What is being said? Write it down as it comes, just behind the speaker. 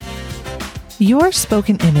Your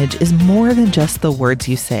spoken image is more than just the words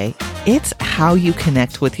you say. It's how you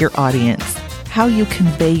connect with your audience, how you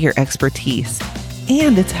convey your expertise,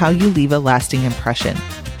 and it's how you leave a lasting impression.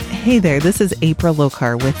 Hey there, this is April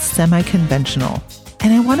Lokar with Semi-Conventional,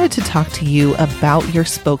 and I wanted to talk to you about your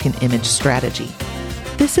spoken image strategy.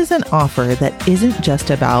 This is an offer that isn't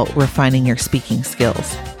just about refining your speaking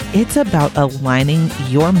skills. It's about aligning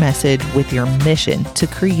your message with your mission to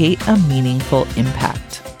create a meaningful impact.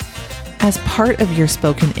 As part of your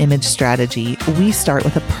spoken image strategy, we start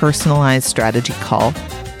with a personalized strategy call.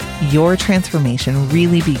 Your transformation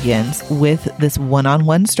really begins with this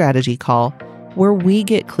one-on-one strategy call where we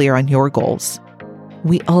get clear on your goals.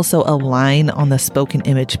 We also align on the spoken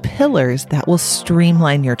image pillars that will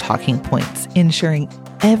streamline your talking points, ensuring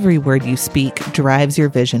every word you speak drives your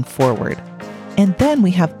vision forward. And then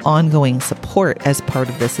we have ongoing support as part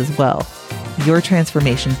of this as well. Your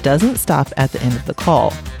transformation doesn't stop at the end of the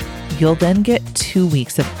call. You'll then get 2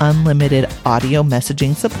 weeks of unlimited audio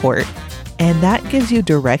messaging support, and that gives you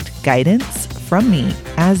direct guidance from me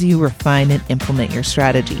as you refine and implement your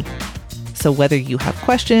strategy. So whether you have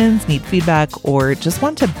questions, need feedback, or just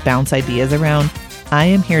want to bounce ideas around, I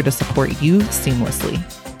am here to support you seamlessly.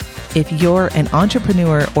 If you're an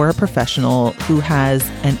entrepreneur or a professional who has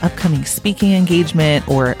an upcoming speaking engagement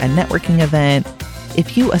or a networking event,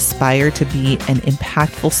 if you aspire to be an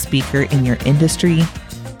impactful speaker in your industry,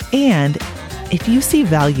 and if you see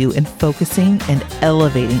value in focusing and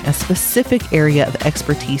elevating a specific area of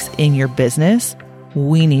expertise in your business,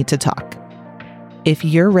 we need to talk. If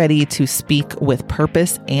you're ready to speak with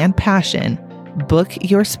purpose and passion, book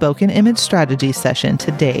your spoken image strategy session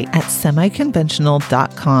today at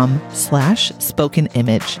semiconventional.com/spoken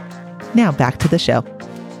image. Now back to the show.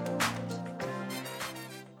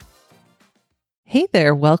 Hey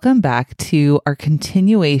there, welcome back to our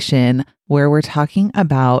continuation where we're talking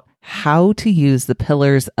about how to use the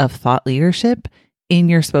pillars of thought leadership in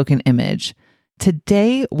your spoken image.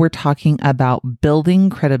 Today, we're talking about building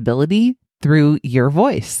credibility through your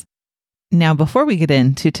voice. Now, before we get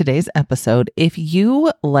into today's episode, if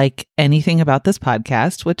you like anything about this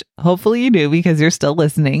podcast, which hopefully you do because you're still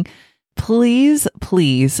listening, please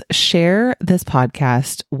share this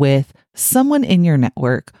podcast with someone in your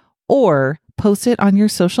network or post it on your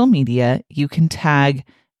social media. You can tag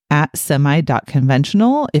at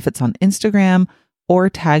semi.conventional if it's on Instagram, or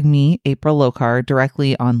tag me, April Lokar,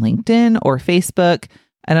 directly on LinkedIn or Facebook.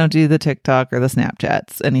 I don't do the TikTok or the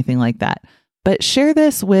Snapchats, anything like that. But share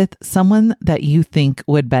this with someone that you think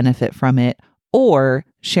would benefit from it, or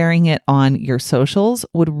sharing it on your socials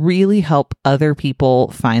would really help other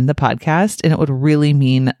people find the podcast, and it would really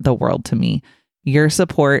mean the world to me. Your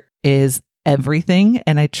support is everything,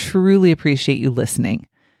 and I truly appreciate you listening.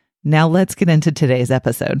 Now let's get into today's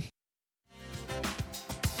episode.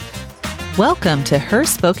 Welcome to Her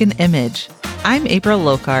Spoken Image. I'm April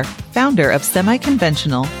Lokar, founder of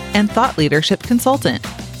Semi-Conventional and thought leadership consultant.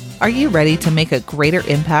 Are you ready to make a greater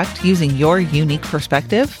impact using your unique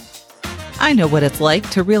perspective? I know what it's like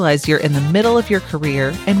to realize you're in the middle of your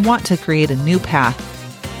career and want to create a new path.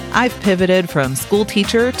 I've pivoted from school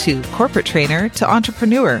teacher to corporate trainer to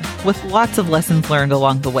entrepreneur with lots of lessons learned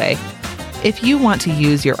along the way. If you want to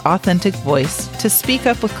use your authentic voice to speak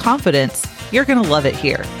up with confidence, you're going to love it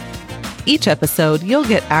here. Each episode, you'll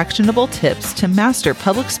get actionable tips to master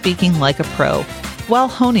public speaking like a pro while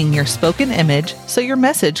honing your spoken image so your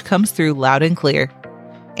message comes through loud and clear.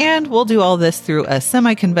 And we'll do all this through a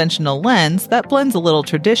semi-conventional lens that blends a little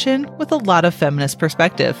tradition with a lot of feminist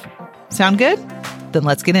perspective. Sound good? Then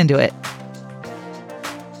let's get into it.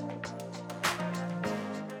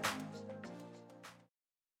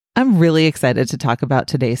 I'm really excited to talk about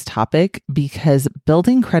today's topic because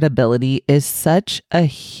building credibility is such a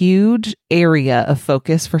huge area of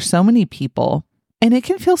focus for so many people. And it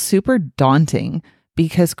can feel super daunting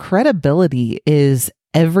because credibility is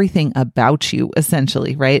everything about you,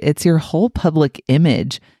 essentially, right? It's your whole public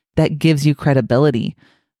image that gives you credibility.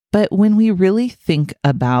 But when we really think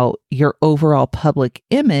about your overall public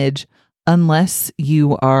image, unless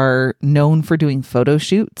you are known for doing photo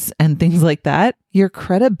shoots and things like that, your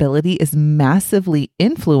credibility is massively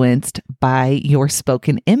influenced by your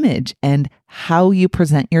spoken image and how you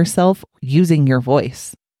present yourself using your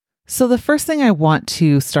voice. So the first thing I want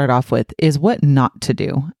to start off with is what not to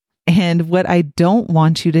do. And what I don't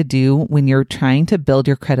want you to do when you're trying to build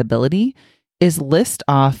your credibility is list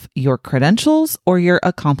off your credentials or your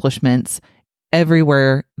accomplishments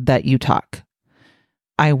everywhere that you talk.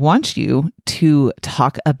 I want you to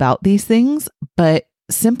talk about these things, but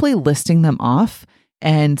simply listing them off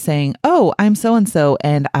and saying, oh, I'm so-and-so,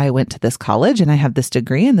 and I went to this college and I have this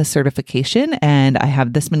degree and this certification and I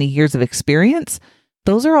have this many years of experience.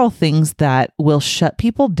 Those are all things that will shut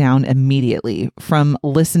people down immediately from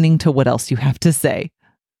listening to what else you have to say.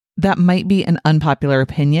 That might be an unpopular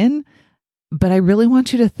opinion, but I really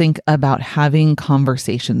want you to think about having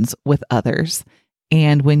conversations with others.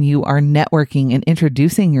 And when you are networking and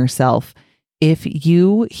introducing yourself, if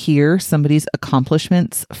you hear somebody's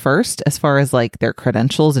accomplishments first, as far as like their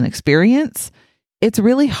credentials and experience, it's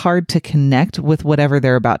really hard to connect with whatever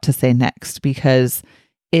they're about to say next, because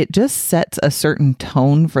it just sets a certain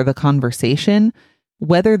tone for the conversation,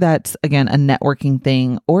 whether that's, again, a networking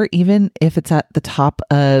thing, or even if it's at the top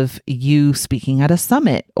of you speaking at a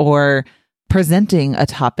summit or presenting a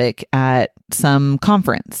topic at some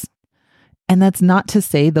conference. And that's not to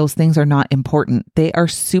say those things are not important. They are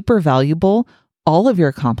super valuable. All of your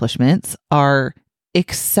accomplishments are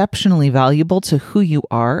exceptionally valuable to who you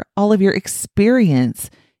are. All of your experience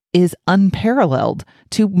is unparalleled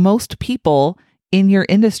to most people in your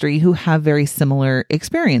industry who have very similar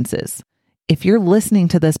experiences. If you're listening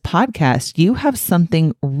to this podcast, you have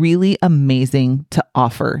something really amazing to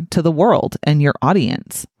offer to the world and your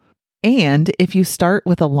audience. And if you start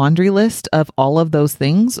with a laundry list of all of those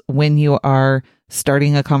things when you are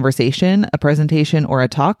starting a conversation, a presentation, or a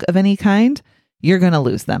talk of any kind, you're going to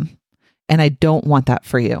lose them. And I don't want that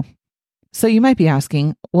for you. So you might be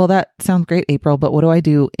asking, well, that sounds great, April, but what do I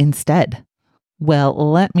do instead?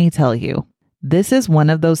 Well, let me tell you, this is one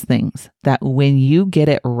of those things that when you get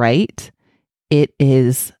it right, it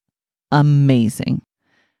is amazing.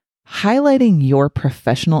 Highlighting your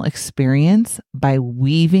professional experience by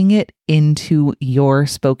weaving it into your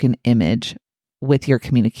spoken image with your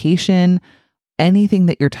communication, anything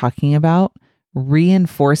that you're talking about,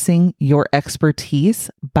 reinforcing your expertise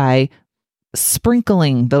by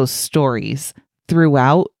sprinkling those stories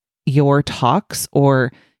throughout your talks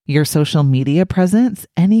or your social media presence,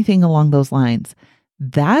 anything along those lines.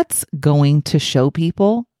 That's going to show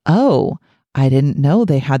people, oh, I didn't know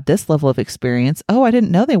they had this level of experience. Oh, I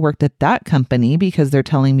didn't know they worked at that company because they're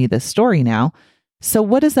telling me this story now. So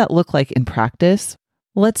what does that look like in practice?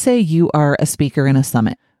 Let's say you are a speaker in a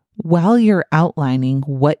summit. While you're outlining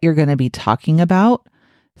what you're going to be talking about,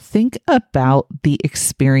 think about the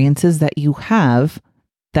experiences that you have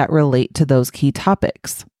that relate to those key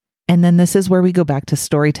topics. And then this is where we go back to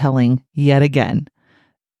storytelling yet again.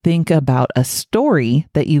 Think about a story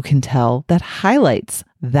that you can tell that highlights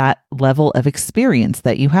that level of experience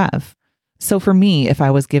that you have. So for me, if I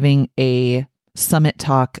was giving a summit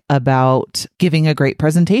talk about giving a great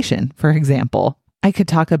presentation, for example, I could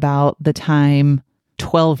talk about the time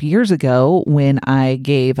 12 years ago when I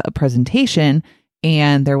gave a presentation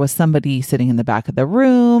and there was somebody sitting in the back of the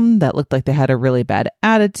room that looked like they had a really bad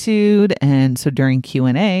attitude. And so during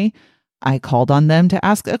Q&A, I called on them to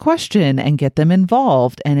ask a question and get them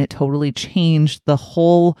involved. And it totally changed the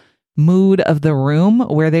whole mood of the room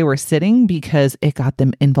where they were sitting because it got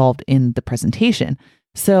them involved in the presentation.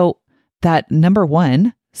 So that number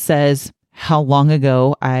one says how long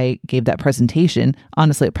ago I gave that presentation.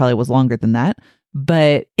 Honestly, it probably was longer than that,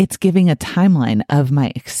 but it's giving a timeline of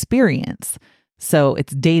my experience. So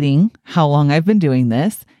it's dating how long I've been doing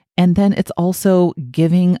this. And then it's also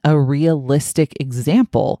giving a realistic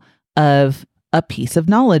example of a piece of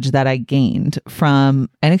knowledge that I gained from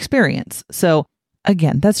an experience. So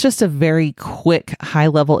again, that's just a very quick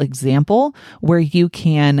high-level example where you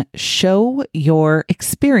can show your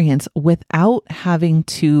experience without having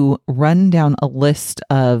to run down a list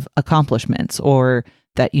of accomplishments or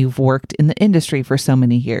that you've worked in the industry for so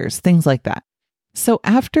many years, things like that. So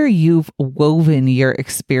after you've woven your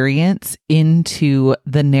experience into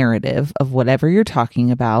the narrative of whatever you're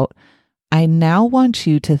talking about, I now want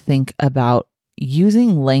you to think about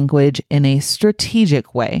using language in a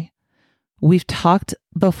strategic way. We've talked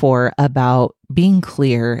before about being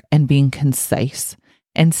clear and being concise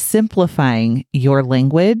and simplifying your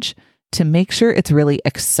language to make sure it's really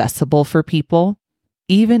accessible for people,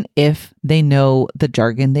 even if they know the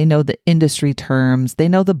jargon, they know the industry terms, they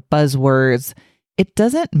know the buzzwords. It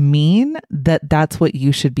doesn't mean that that's what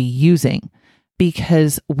you should be using,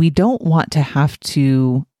 because we don't want to have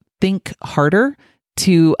to think harder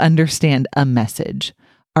to understand a message.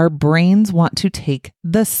 Our brains want to take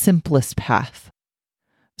the simplest path.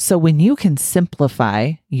 So when you can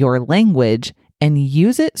simplify your language and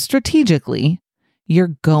use it strategically,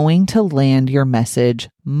 you're going to land your message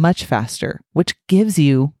much faster, which gives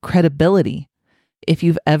you credibility. If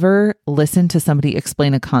you've ever listened to somebody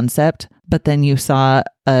explain a concept, but then you saw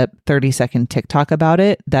a 30-second TikTok about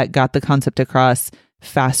it that got the concept across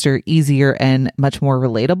faster, easier, and much more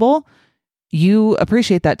relatable, you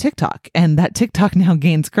appreciate that TikTok, and that TikTok now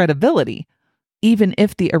gains credibility. Even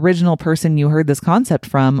if the original person you heard this concept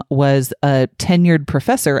from was a tenured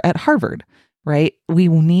professor at Harvard, right? We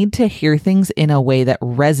need to hear things in a way that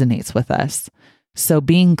resonates with us. So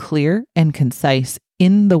being clear and concise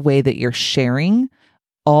in the way that you're sharing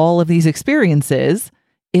all of these experiences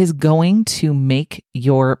is going to make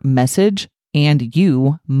your message and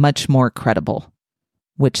you much more credible,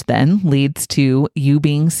 which then leads to you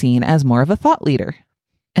being seen as more of a thought leader.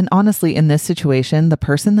 And honestly, in this situation, the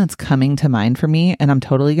person that's coming to mind for me, and I'm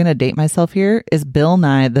totally going to date myself here, is Bill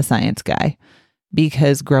Nye, the science guy.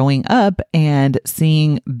 Because growing up and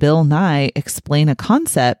seeing Bill Nye explain a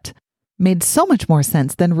concept made so much more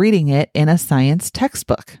sense than reading it in a science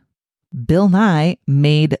textbook. Bill Nye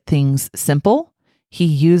made things simple. He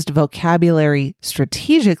used vocabulary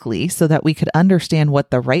strategically so that we could understand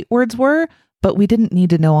what the right words were, but we didn't need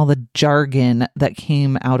to know all the jargon that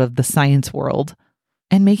came out of the science world.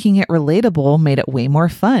 And making it relatable made it way more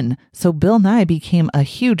fun. So Bill Nye became a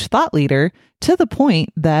huge thought leader to the point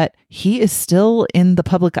that he is still in the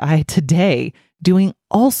public eye today, doing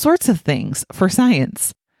all sorts of things for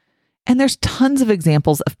science. And there's tons of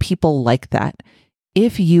examples of people like that.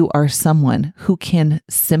 If you are someone who can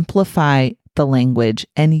simplify the language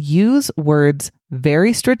and use words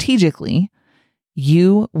very strategically,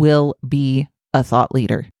 you will be a thought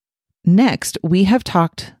leader. Next, we have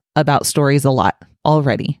talked about stories a lot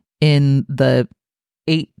already in the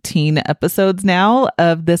 18 episodes now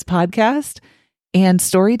of this podcast, and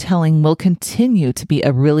storytelling will continue to be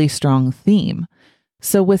a really strong theme.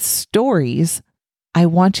 So with stories, I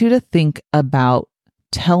want you to think about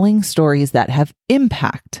telling stories that have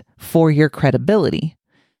impact for your credibility.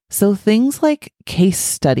 So things like case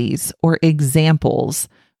studies or examples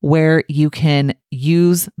where you can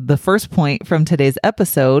use the first point from today's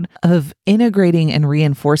episode of integrating and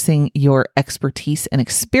reinforcing your expertise and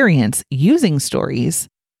experience using stories,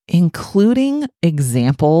 including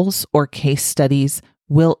examples or case studies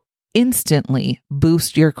will instantly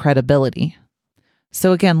boost your credibility.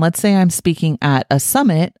 So again, let's say I'm speaking at a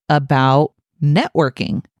summit about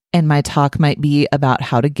networking, and my talk might be about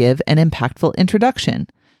how to give an impactful introduction.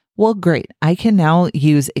 Well, great. I can now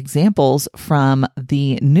use examples from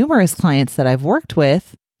the numerous clients that I've worked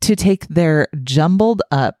with to take their jumbled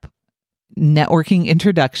up networking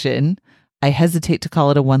introduction. I hesitate to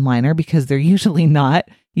call it a one-liner because they're usually not.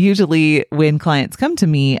 Usually when clients come to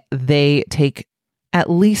me, they take at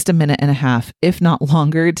least a minute and a half, if not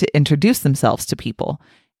longer, to introduce themselves to people.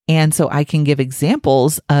 And so I can give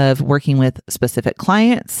examples of working with specific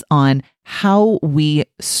clients on how we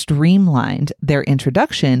streamlined their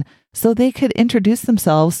introduction so they could introduce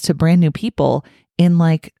themselves to brand new people in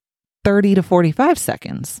like 30 to 45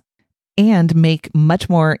 seconds and make much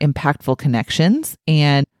more impactful connections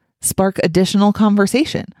and spark additional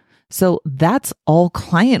conversation. So that's all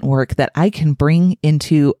client work that I can bring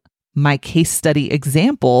into my case study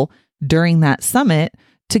example during that summit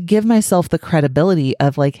to give myself the credibility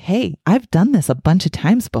of like, hey, I've done this a bunch of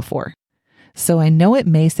times before. So I know it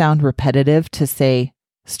may sound repetitive to say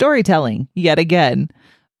storytelling yet again,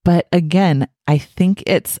 but again, I think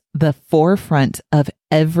it's the forefront of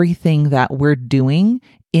everything that we're doing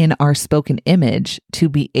in our spoken image to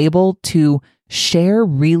be able to share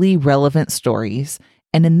really relevant stories.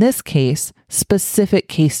 And in this case, specific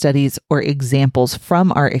case studies or examples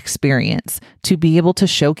from our experience to be able to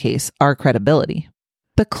showcase our credibility.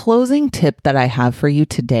 The closing tip that I have for you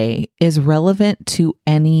today is relevant to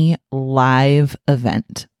any live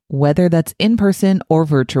event, whether that's in person or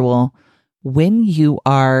virtual, when you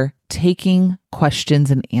are taking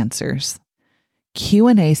questions and answers.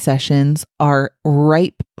 Q&A sessions are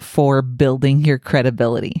ripe for building your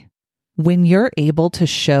credibility. When you're able to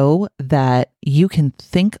show that you can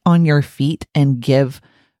think on your feet and give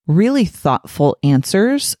really thoughtful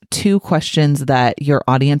answers to questions that your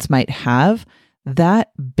audience might have,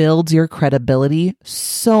 that builds your credibility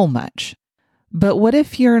so much. But what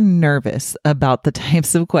if you're nervous about the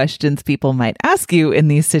types of questions people might ask you in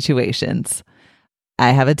these situations?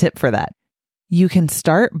 I have a tip for that. You can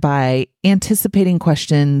start by anticipating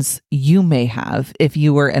questions you may have if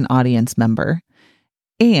you were an audience member.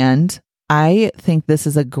 And I think this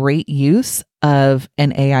is a great use of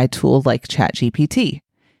an AI tool like ChatGPT.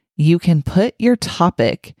 You can put your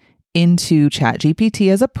topic into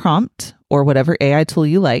ChatGPT as a prompt or whatever AI tool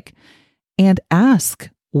you like and ask,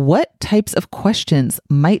 what types of questions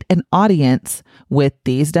might an audience with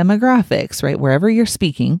these demographics, right? Wherever you're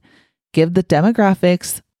speaking, give the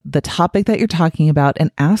demographics, the topic that you're talking about, and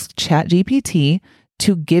ask ChatGPT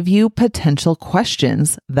to give you potential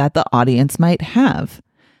questions that the audience might have.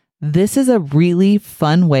 This is a really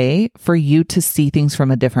fun way for you to see things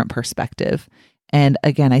from a different perspective. And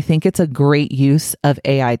again, I think it's a great use of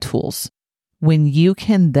AI tools. When you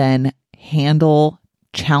can then handle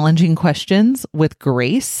challenging questions with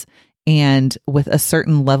grace and with a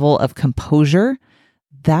certain level of composure,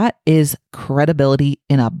 that is credibility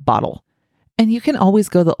in a bottle. And you can always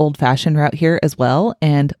go the old-fashioned route here as well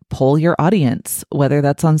and poll your audience, whether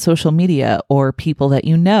that's on social media or people that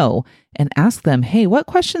you know, and ask them, hey, what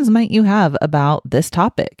questions might you have about this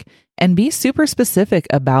topic? And be super specific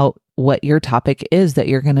about what your topic is that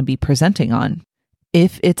you're going to be presenting on.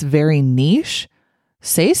 If it's very niche,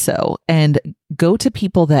 say so and go to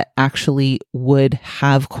people that actually would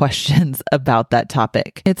have questions about that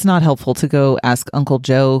topic. It's not helpful to go ask Uncle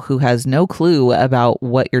Joe, who has no clue about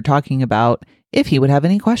what you're talking about, if he would have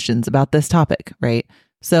any questions about this topic, right?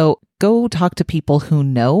 So go talk to people who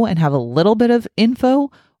know and have a little bit of info,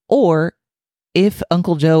 or if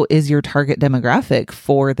Uncle Joe is your target demographic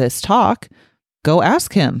for this talk, go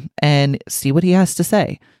ask him and see what he has to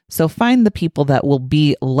say. So find the people that will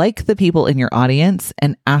be like the people in your audience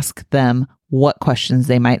and ask them what questions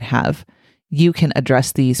they might have. You can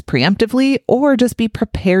address these preemptively or just be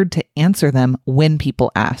prepared to answer them when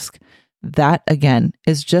people ask. That, again,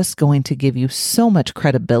 is just going to give you so much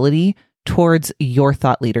credibility towards your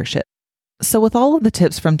thought leadership. So with all of the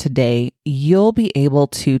tips from today, you'll be able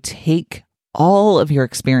to take all of your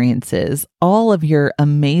experiences, all of your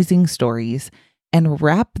amazing stories, and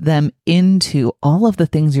wrap them into all of the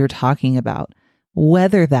things you're talking about,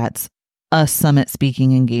 whether that's a summit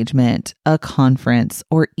speaking engagement, a conference,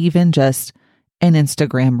 or even just an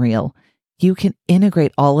Instagram reel. You can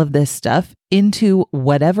integrate all of this stuff into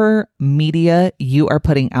whatever media you are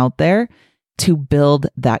putting out there to build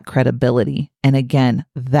that credibility. And again,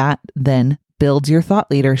 that then builds your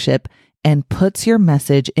thought leadership and puts your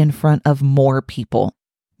message in front of more people.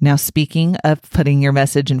 Now, speaking of putting your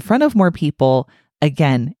message in front of more people,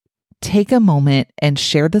 again, take a moment and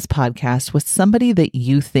share this podcast with somebody that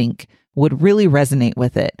you think would really resonate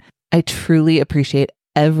with it. I truly appreciate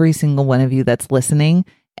every single one of you that's listening,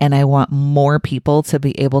 and I want more people to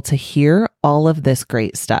be able to hear all of this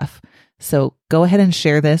great stuff. So go ahead and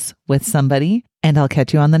share this with somebody, and I'll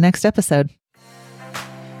catch you on the next episode.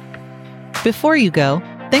 Before you go,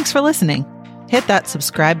 thanks for listening. Hit that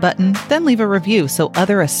subscribe button, then leave a review so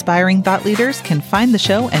other aspiring thought leaders can find the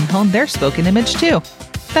show and hone their spoken image too.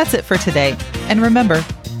 That's it for today. And remember,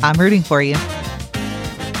 I'm rooting for you.